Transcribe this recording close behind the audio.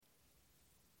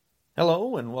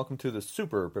Hello and welcome to the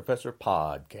Super Professor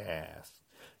Podcast.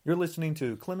 You're listening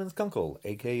to Clemens Kunkel,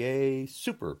 aka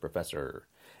Super Professor.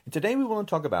 And today we want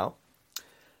to talk about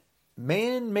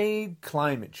man-made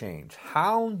climate change.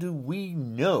 How do we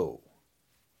know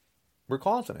we're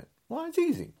causing it? Well, it's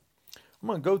easy. I'm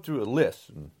going to go through a list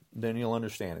and then you'll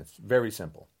understand. It's very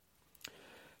simple.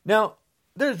 Now,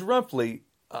 there's roughly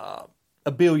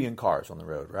a billion cars on the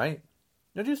road, right?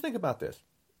 Now just think about this.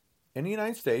 In the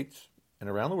United States and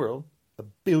around the world, a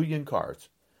billion cars.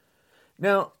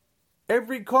 Now,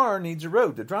 every car needs a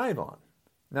road to drive on.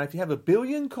 Now, if you have a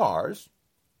billion cars,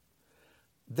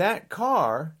 that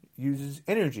car uses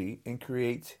energy and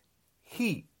creates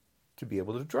heat to be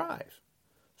able to drive.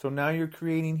 So now you're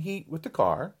creating heat with the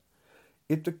car.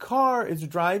 If the car is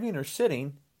driving or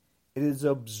sitting, it is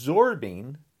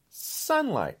absorbing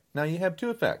sunlight. Now you have two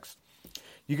effects.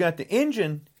 You got the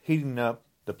engine heating up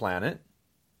the planet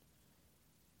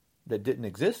that didn't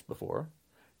exist before.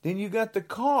 Then you got the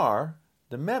car,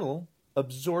 the metal,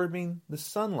 absorbing the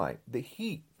sunlight, the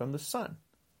heat from the sun.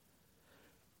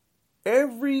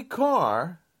 Every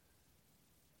car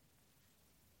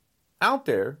out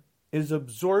there is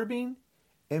absorbing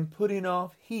and putting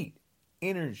off heat,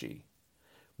 energy.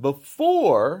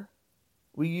 Before,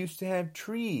 we used to have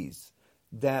trees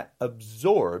that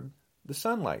absorbed the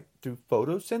sunlight through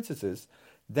photosynthesis.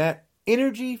 That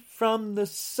energy from the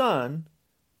sun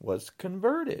was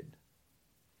converted.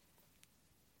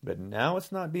 But now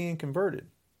it's not being converted.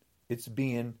 It's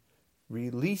being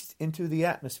released into the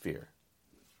atmosphere,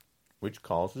 which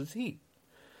causes heat.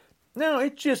 Now,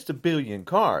 it's just a billion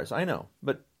cars, I know.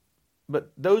 But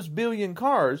those billion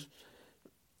cars,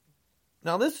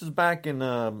 now this is back in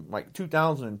like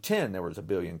 2010, there was a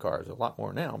billion cars, a lot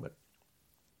more now. But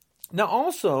now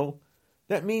also,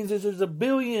 that means that there's a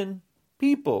billion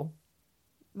people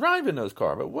driving those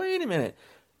cars. But wait a minute.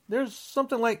 There's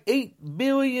something like 8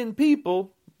 billion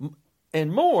people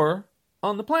and more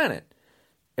on the planet.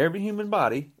 Every human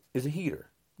body is a heater,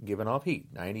 giving off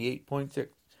heat. 98.6.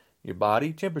 Your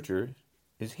body temperature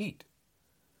is heat.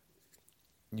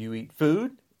 You eat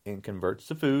food and converts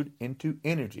the food into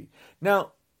energy.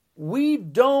 Now, we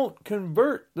don't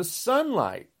convert the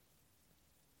sunlight.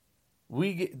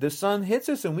 The sun hits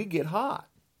us and we get hot.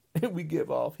 We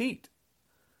give off heat.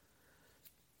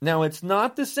 Now, it's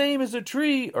not the same as a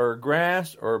tree or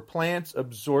grass or plants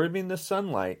absorbing the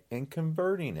sunlight and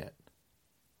converting it.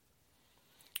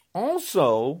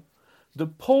 Also, the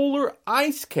polar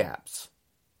ice caps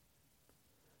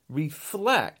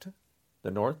reflect,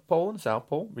 the North Pole and South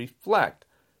Pole reflect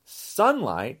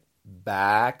sunlight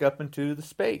back up into the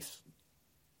space.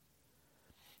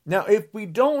 Now, if we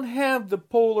don't have the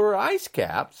polar ice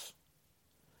caps,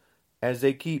 as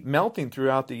they keep melting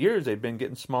throughout the years, they've been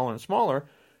getting smaller and smaller,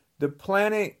 the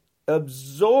planet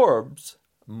absorbs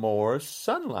more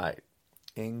sunlight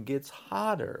and gets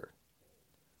hotter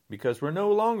because we're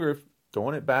no longer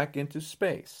throwing it back into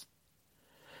space.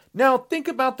 Now, think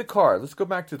about the car. Let's go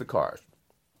back to the cars.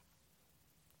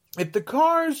 If the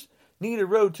cars need a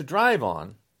road to drive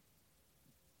on,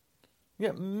 you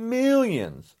got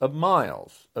millions of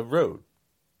miles of road.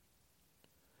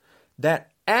 That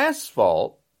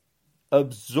asphalt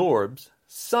absorbs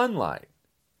sunlight.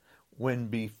 When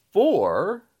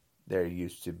before, there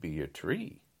used to be a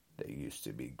tree. There used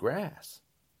to be grass.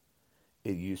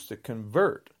 It used to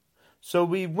convert. So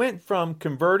we went from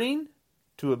converting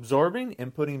to absorbing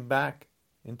and putting back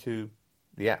into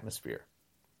the atmosphere.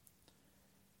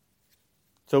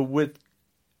 So with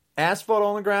asphalt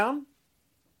on the ground,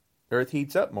 Earth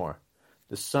heats up more.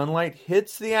 The sunlight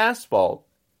hits the asphalt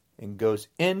and goes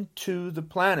into the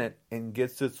planet and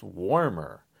gets it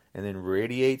warmer and then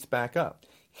radiates back up.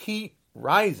 Heat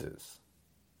rises.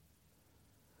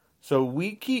 So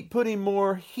we keep putting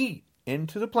more heat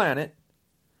into the planet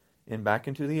and back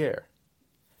into the air.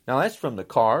 Now that's from the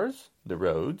cars, the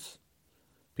roads,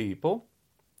 people.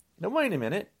 Now wait a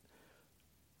minute.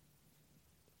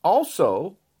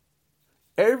 Also,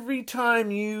 every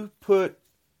time you put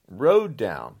road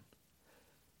down,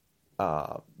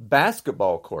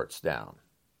 basketball courts down,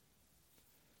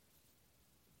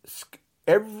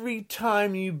 every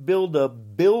time you build a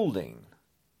building,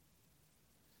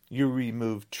 you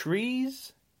remove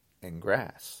trees and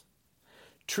grass.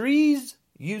 Trees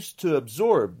used to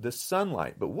absorb the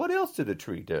sunlight, but what else did a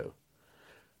tree do?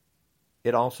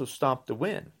 It also stopped the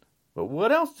wind. But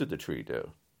what else did the tree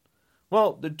do?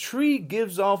 Well, the tree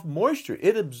gives off moisture.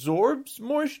 It absorbs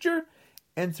moisture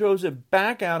and throws it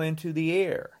back out into the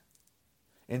air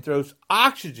and throws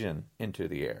oxygen into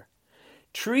the air.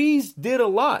 Trees did a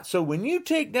lot. So when you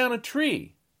take down a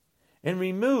tree and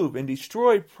remove and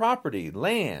destroy property,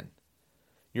 land,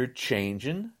 You're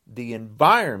changing the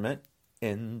environment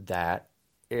in that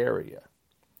area.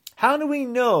 How do we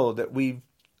know that we've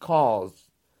caused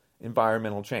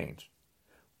environmental change?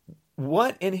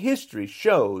 What in history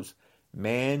shows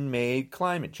man-made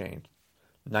climate change?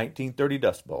 1930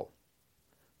 Dust Bowl.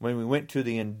 When we went to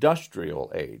the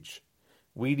industrial age,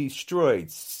 we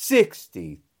destroyed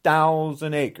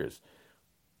 60,000 acres.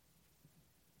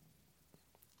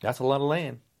 That's a lot of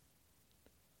land.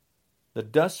 The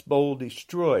Dust Bowl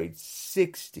destroyed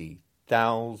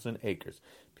 60,000 acres.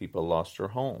 People lost their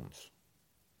homes.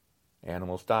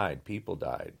 Animals died. People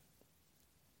died.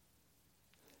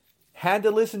 Had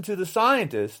to listen to the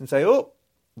scientists and say, oh,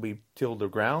 we tilled the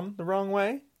ground the wrong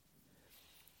way.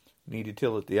 Need to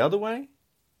till it the other way.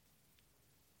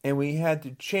 And we had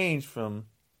to change to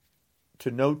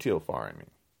no-till farming.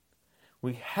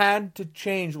 We had to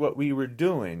change what we were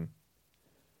doing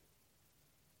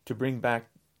to bring back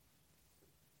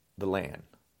the land.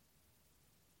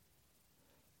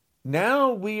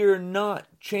 Now we are not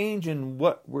changing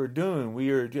what we're doing. We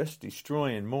are just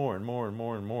destroying more and more and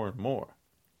more and more and more.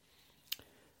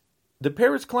 The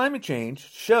Paris climate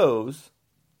change shows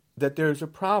that there's a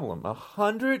problem.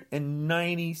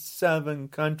 197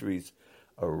 countries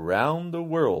around the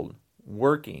world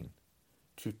working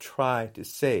to try to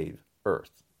save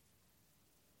Earth.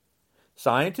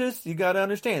 Scientists, you got to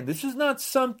understand, this is not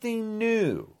something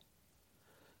new.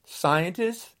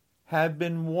 Scientists have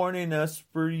been warning us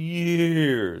for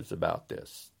years about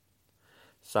this.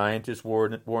 Scientists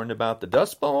warned about the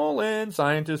Dust Bowl, and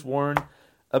scientists warned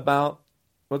about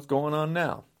what's going on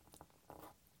now.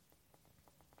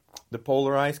 The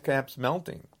polar ice caps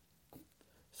melting.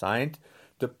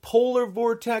 The polar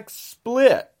vortex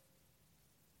split.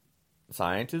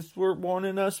 Scientists were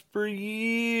warning us for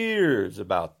years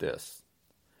about this.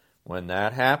 When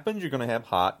that happens, you're going to have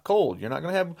hot, cold. You're not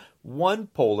going to have one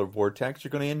polar vortex. You're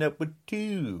going to end up with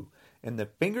two. And the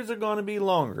fingers are going to be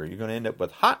longer. You're going to end up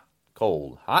with hot,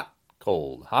 cold, hot,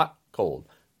 cold, hot, cold.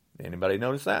 Anybody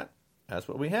notice that? That's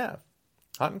what we have.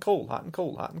 Hot and cold, hot and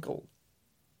cold, hot and cold.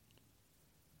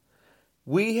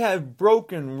 We have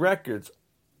broken records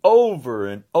over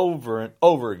and over and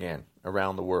over again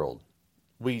around the world.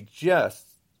 We just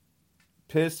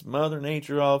piss Mother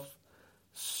Nature off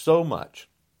so much.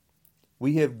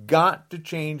 We have got to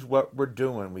change what we're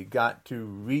doing. We got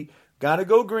to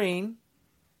go green,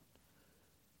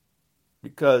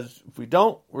 because if we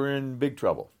don't, we're in big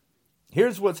trouble.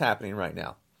 Here's what's happening right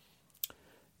now.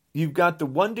 You've got the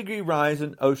 1 degree rise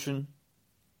in ocean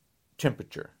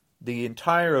temperature. The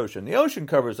entire ocean. The ocean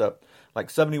covers up like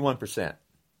 71%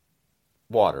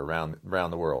 water around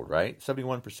the world, right?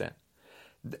 71%.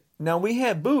 Now we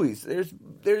have buoys.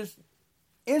 There's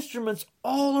instruments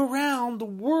all around the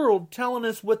world telling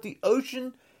us what the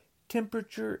ocean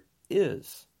temperature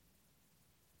is.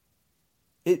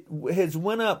 It has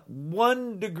went up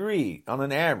 1 degree on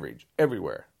an average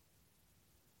everywhere.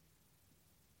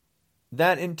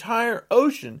 That entire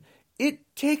ocean,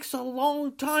 it takes a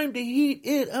long time to heat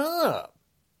it up.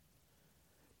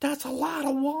 That's a lot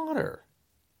of water.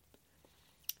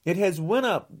 It has went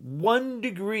up 1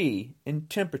 degree in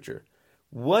temperature.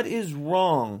 What is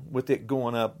wrong with it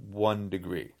going up 1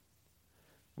 degree?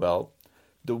 Well,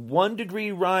 the 1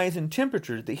 degree rise in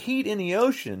temperature, the heat in the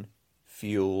ocean,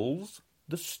 fuels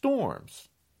the storms,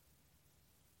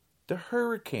 the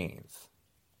hurricanes.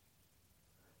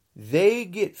 They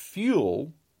get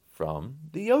fuel from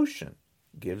the ocean,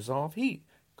 gives off heat,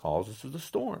 causes the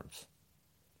storms.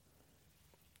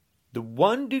 The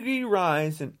 1 degree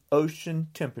rise in ocean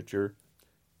temperature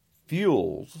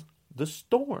fuels the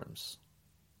storms.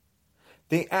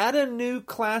 They add a new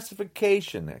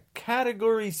classification, a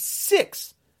category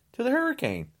 6, to the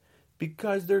hurricane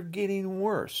because they're getting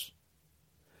worse.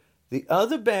 The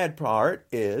other bad part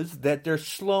is that they're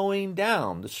slowing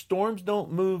down. The storms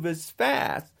don't move as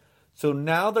fast, so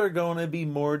now they're going to be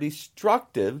more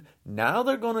destructive. Now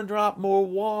they're going to drop more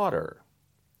water.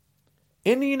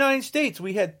 In the United States,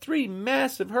 we had 3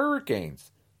 massive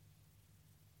hurricanes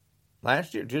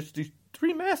last year, just these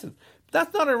 3 massive.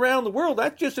 That's not around the world.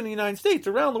 That's just in the United States.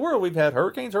 Around the world, we've had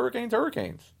hurricanes.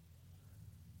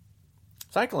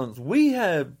 Cyclones. We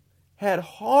have had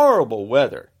horrible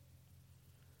weather.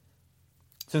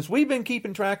 Since we've been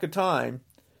keeping track of time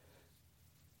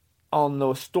on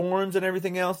those storms and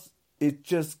everything else, it's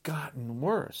just gotten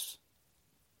worse.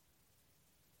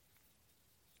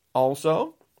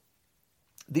 Also,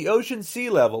 the ocean sea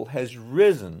level has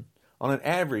risen on an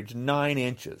average 9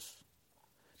 inches.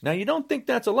 Now, you don't think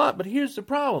that's a lot, but here's the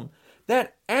problem.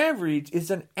 That average is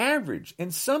an average.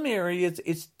 In some areas,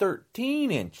 it's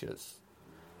 13 inches.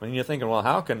 And you're thinking, well,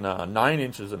 how can 9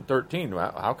 inches and 13,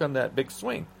 how come that big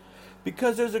swing?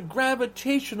 Because there's a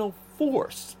gravitational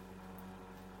force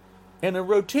and a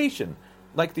rotation.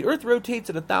 Like the Earth rotates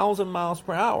at 1,000 miles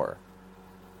per hour.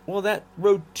 Well, that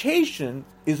rotation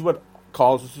is what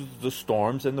causes the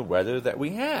storms and the weather that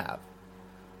we have.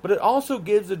 But it also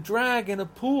gives a drag and a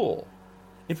pull.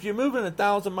 If you're moving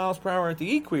 1,000 miles per hour at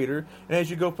the equator, and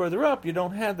as you go further up, you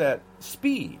don't have that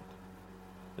speed.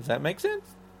 Does that make sense?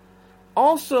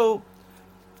 Also,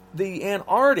 the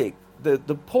Antarctic, the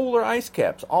polar ice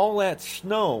caps, all that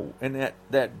snow and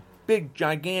that big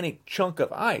gigantic chunk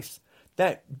of ice,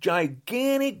 that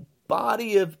gigantic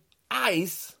body of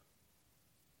ice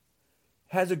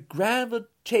has a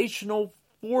gravitational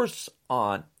force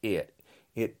on it.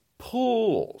 It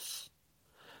pulls.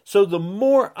 So the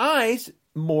more ice,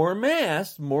 more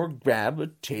mass, more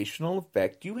gravitational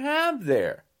effect you have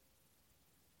there.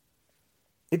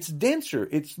 It's denser.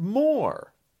 It's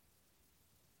more.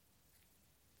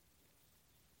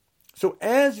 So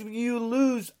as you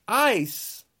lose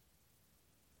ice,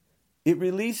 it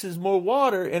releases more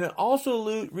water, and it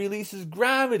also releases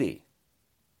gravity.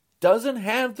 Doesn't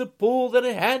have the pull that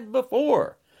it had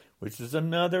before, which is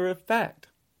another effect.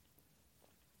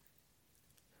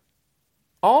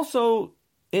 Also,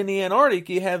 in the Antarctic,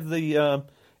 you have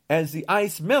as the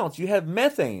ice melts, you have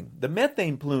methane. The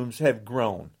methane plumes have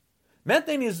grown.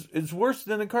 Methane is worse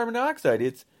than the carbon dioxide.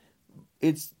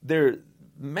 It's their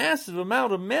massive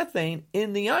amount of methane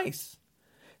in the ice.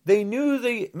 They knew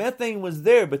the methane was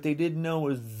there, but they didn't know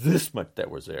it was this much that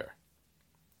was there.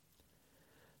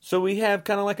 So we have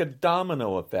kind of like a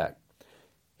domino effect.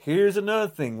 Here's another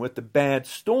thing. With the bad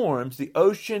storms, the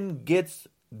ocean gets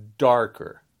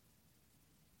darker.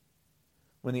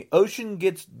 When the ocean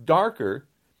gets darker,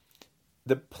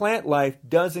 the plant life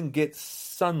doesn't get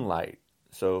sunlight.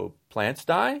 So plants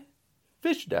die,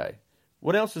 fish die.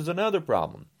 What else is another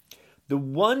problem? The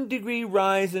 1 degree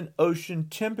rise in ocean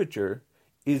temperature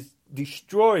is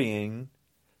destroying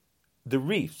the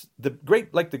reefs. The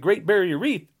Great Barrier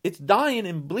Reef, it's dying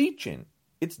and bleaching.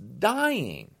 It's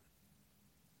dying.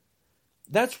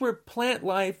 That's where plant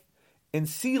life and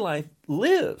sea life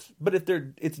lives. But if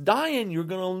it's dying, you're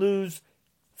going to lose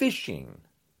fishing.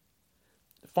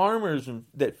 Farmers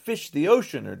that fish the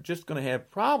ocean are just going to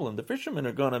have problems. The fishermen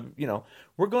are going to,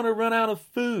 we're going to run out of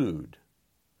food.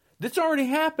 That's already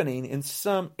happening in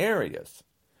some areas.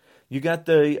 You got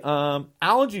the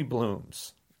algae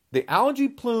blooms. The algae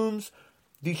plumes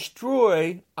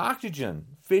destroy oxygen.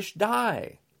 Fish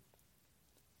die.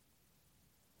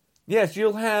 Yes,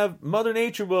 you'll have Mother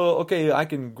Nature I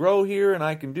can grow here and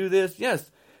I can do this.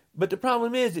 Yes, but the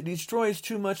problem is it destroys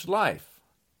too much life.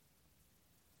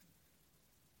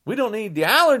 We don't need the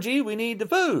allergy, we need the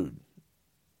food.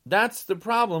 That's the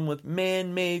problem with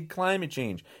man-made climate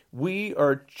change. We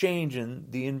are changing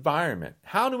the environment.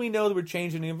 How do we know that we're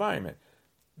changing the environment?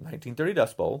 1930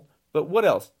 Dust Bowl. But what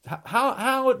else?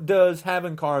 How does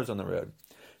having cars on the road?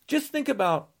 Just think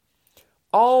about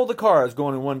all the cars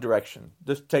going in one direction.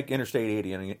 Just take Interstate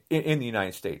 80 in the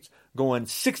United States, going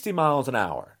 60 miles an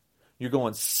hour. You're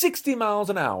going 60 miles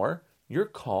an hour, you're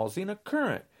causing a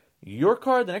current. Your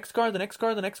car, the next car, the next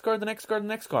car, the next car, the next car, the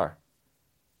next car.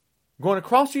 Going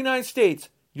across the United States,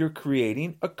 you're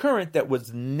creating a current that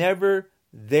was never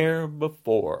there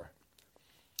before.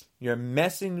 You're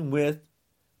messing with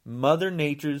Mother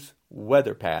Nature's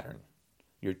weather pattern.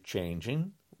 You're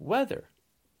changing weather.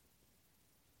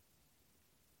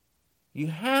 You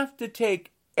have to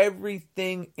take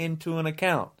everything into an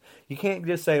account. You can't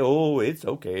just say, oh, it's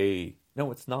okay.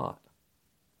 No, it's not.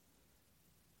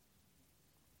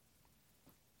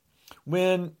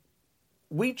 When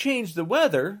we change the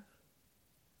weather,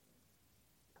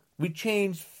 we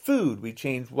change food, we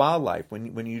change wildlife.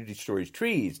 When you destroy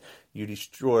trees, you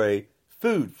destroy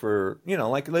food for,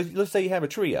 like let's say you have a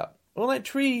tree up. Well, that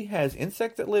tree has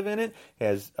insects that live in it,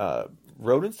 has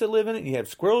rodents that live in it, you have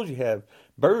squirrels, you have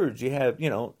birds, you have,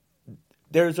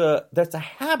 that's a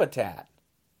habitat.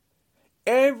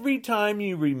 Every time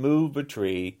you remove a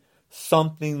tree,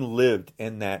 something lived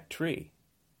in that tree.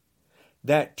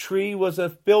 That tree was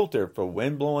a filter for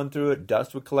wind blowing through it,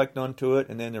 dust would collect onto it,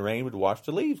 and then the rain would wash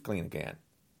the leaves clean again.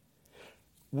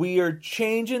 We are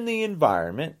changing the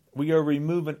environment. We are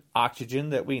removing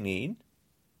oxygen that we need.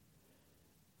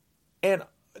 And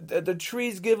the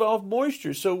trees give off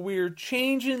moisture, so we're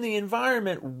changing the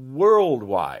environment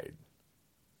worldwide.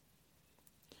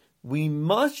 We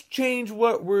must change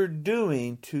what we're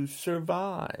doing to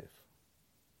survive.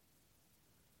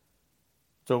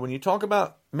 So when you talk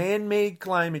about man-made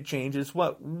climate change, it's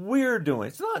what we're doing.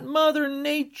 It's not Mother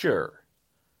Nature.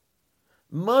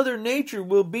 Mother Nature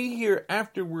will be here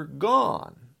after we're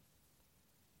gone.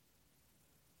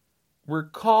 we're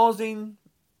causing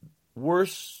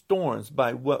worse storms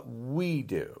by what we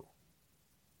do.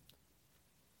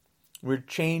 We're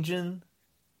changing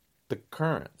the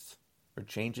currents. We're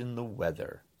changing the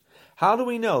weather. How do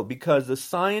we know? Because the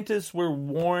scientists were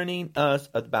warning us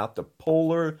about the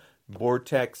polar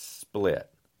vortex split.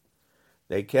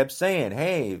 They kept saying,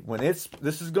 hey,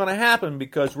 this is going to happen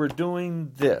because we're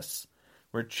doing this.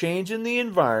 We're changing the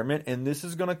environment, and this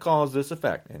is going to cause this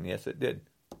effect. And yes, it did.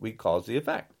 We caused the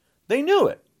effect. They knew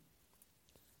it.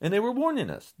 And they were warning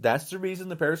us. That's the reason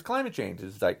the Paris climate change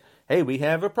is like, hey, we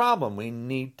have a problem. We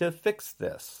need to fix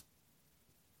this.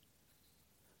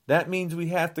 That means we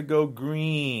have to go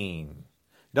green.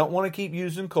 Don't want to keep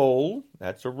using coal.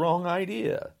 That's a wrong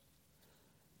idea.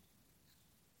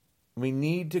 We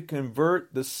need to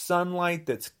convert the sunlight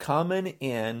that's coming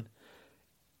in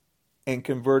and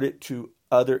convert it to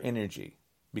other energy.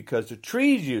 Because the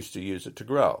trees used to use it to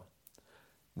grow.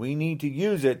 We need to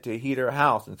use it to heat our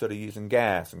house instead of using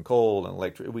gas and coal and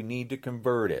electricity. We need to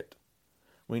convert it.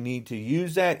 We need to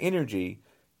use that energy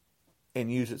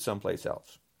and use it someplace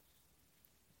else.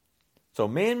 So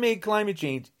man-made climate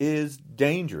change is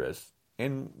dangerous,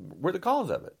 and we're the cause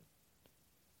of it.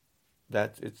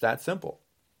 It's that simple.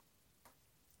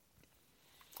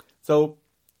 So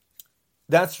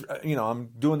that's,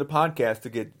 I'm doing the podcast to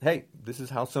get, hey, this is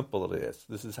how simple it is.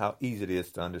 This is how easy it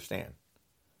is to understand.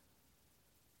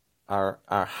 Our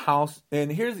house, and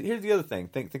here's the other thing.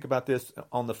 Think about this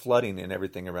on the flooding and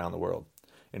everything around the world,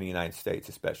 in the United States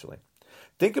especially.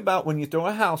 Think about when you throw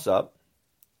a house up,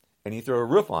 and you throw a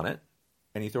roof on it,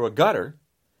 and you throw a gutter,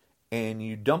 and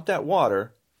you dump that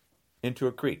water into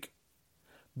a creek.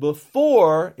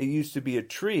 Before, it used to be a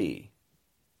tree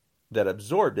that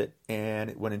absorbed it, and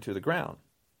it went into the ground.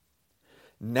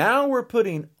 Now we're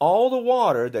putting all the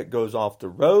water that goes off the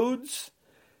roads,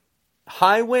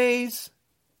 highways,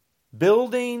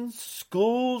 buildings,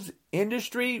 schools,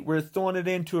 industry, we're throwing it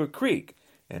into a creek.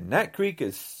 And that creek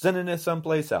is sending it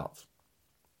someplace else.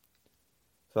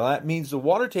 So that means the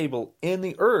water table in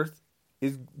the earth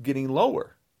is getting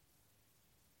lower.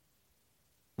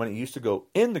 When it used to go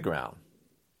in the ground,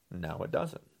 now it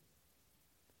doesn't.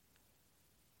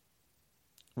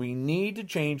 We need to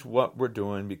change what we're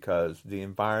doing because the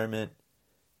environment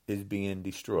is being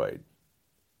destroyed.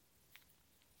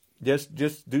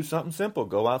 Just do something simple.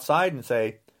 Go outside and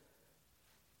say,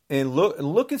 and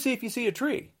look and see if you see a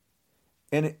tree.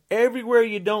 And everywhere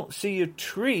you don't see a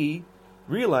tree,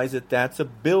 realize that that's a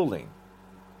building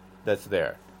that's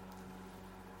there.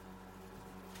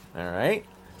 All right?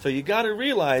 So you got to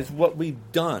realize what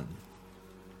we've done.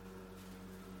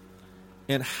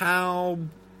 And how...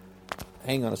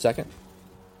 Hang on a second.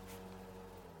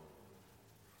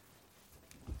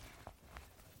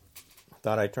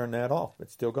 Thought I turned that off.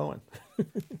 It's still going.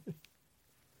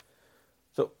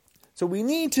 So we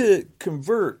need to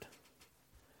convert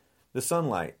the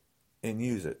sunlight and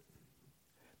use it.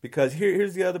 Because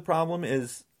here's the other problem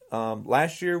is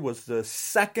last year was the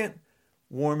second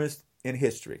warmest in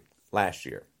history. Last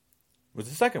year was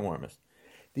the second warmest.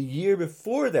 The year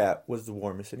before that was the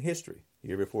warmest in history. The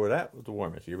year before that was the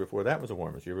warmest. The year before that was the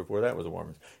warmest. The year before that was the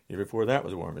warmest. The year before that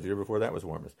was the warmest. The year before that was the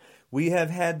warmest. We have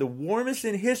had the warmest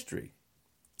in history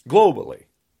globally.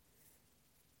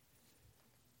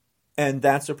 And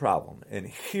that's a problem. And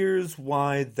here's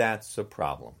why that's a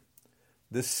problem.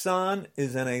 The sun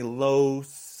is in a low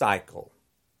cycle.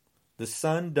 The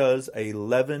sun does a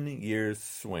 11-year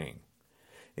swing.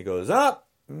 It goes up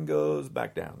and goes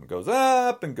back down. It goes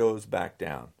up and goes back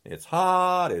down. It's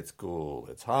hot, it's cool.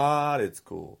 It's hot, it's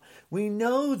cool. We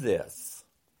know this.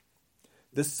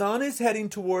 The sun is heading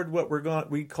toward what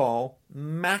we call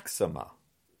maxima.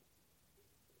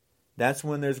 That's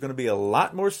when there's going to be a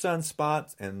lot more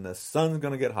sunspots and the sun's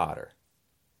going to get hotter.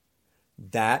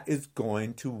 That is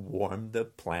going to warm the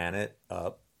planet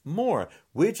up more,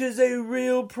 which is a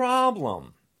real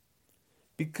problem.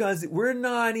 Because we're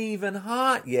not even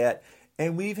hot yet,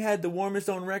 and we've had the warmest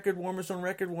on record. And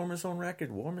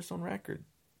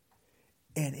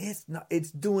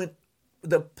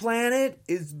the planet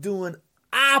is doing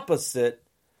opposite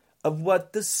of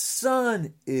what the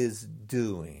sun is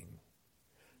doing.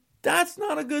 That's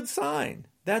not a good sign.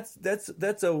 That's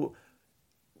a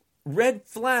red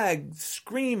flag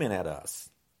screaming at us.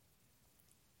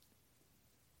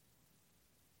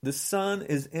 The sun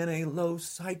is in a low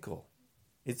cycle.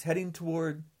 It's heading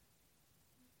toward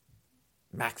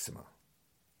maxima.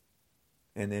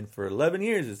 And then for 11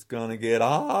 years, it's going to get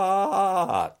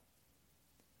hot.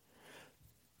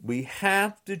 We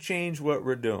have to change what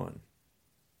we're doing.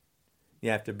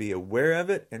 You have to be aware of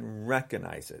it and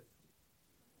recognize it.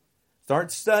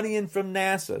 Start studying from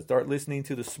NASA. Start listening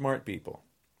to the smart people.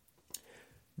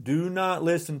 Do not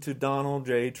listen to Donald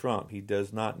J. Trump. He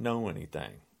does not know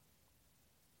anything.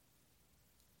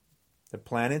 The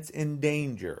planet's in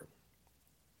danger.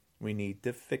 We need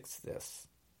to fix this.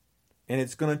 And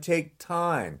it's going to take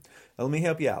time. Now, let me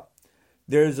help you out.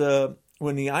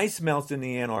 When the ice melts in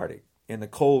the Antarctic and the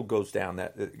cold goes down,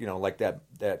 like that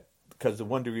because the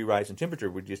 1 degree rise in temperature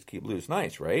would just keep losing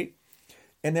ice, right?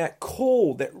 And that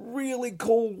really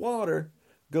cold water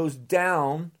goes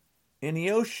down in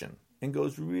the ocean and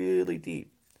goes really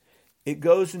deep. It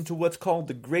goes into what's called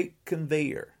the Great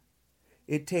Conveyor.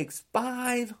 It takes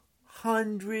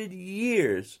 500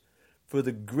 years for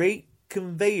the Great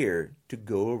Conveyor to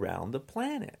go around the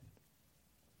planet.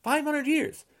 500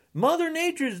 years. Mother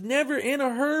Nature's never in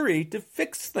a hurry to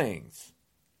fix things.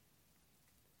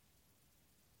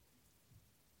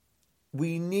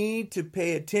 We need to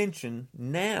pay attention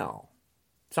now.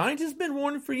 Science has been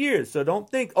warning for years, so don't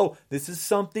think, this is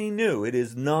something new. It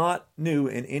is not new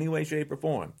in any way, shape, or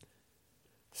form.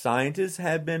 Scientists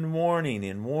have been warning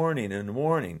and warning and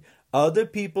warning. Other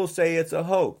people say it's a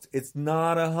hoax. It's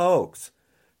not a hoax.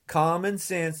 Common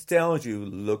sense tells you,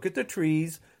 look at the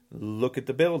trees, look at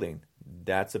the building.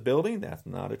 That's a building, that's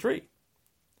not a tree.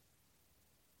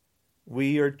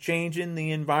 We are changing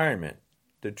the environment.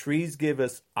 The trees give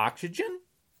us oxygen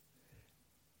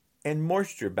and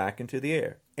moisture back into the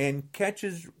air and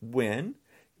catches wind,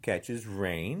 catches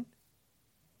rain.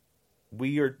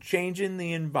 We are changing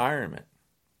the environment.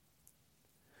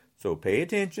 So pay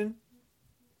attention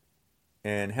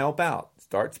and help out.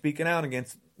 Start speaking out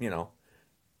against,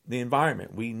 the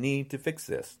environment. We need to fix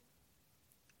this.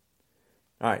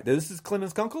 All right, this is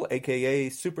Clemens Kunkel, a.k.a.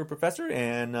 Super Professor,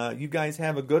 and you guys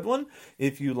have a good one.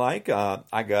 If you like,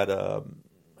 I got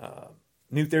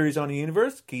New Theories on the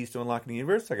Universe, Keys to Unlocking the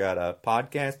Universe. I got a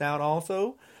podcast out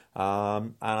also,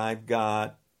 and I've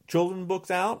got children books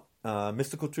out,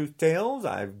 Mystical Truth Tales.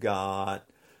 I've got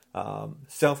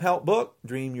self-help book,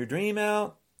 Dream Your Dream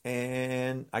out,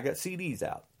 and I got CDs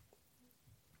out.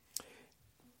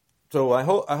 So I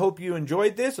hope you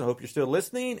enjoyed this. I hope you're still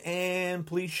listening, and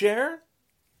please share.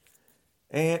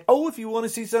 And, if you want to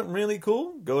see something really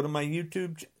cool, go to my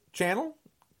YouTube channel,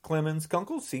 Clemens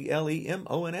Kunkel, Clemons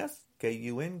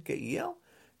Kunkel.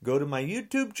 Go to my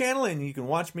YouTube channel, and you can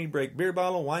watch me break beer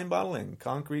bottle, wine bottle, and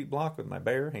concrete block with my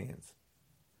bare hands.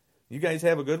 You guys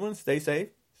have a good one. Stay safe.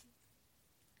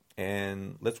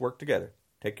 And let's work together.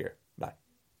 Take care. Bye.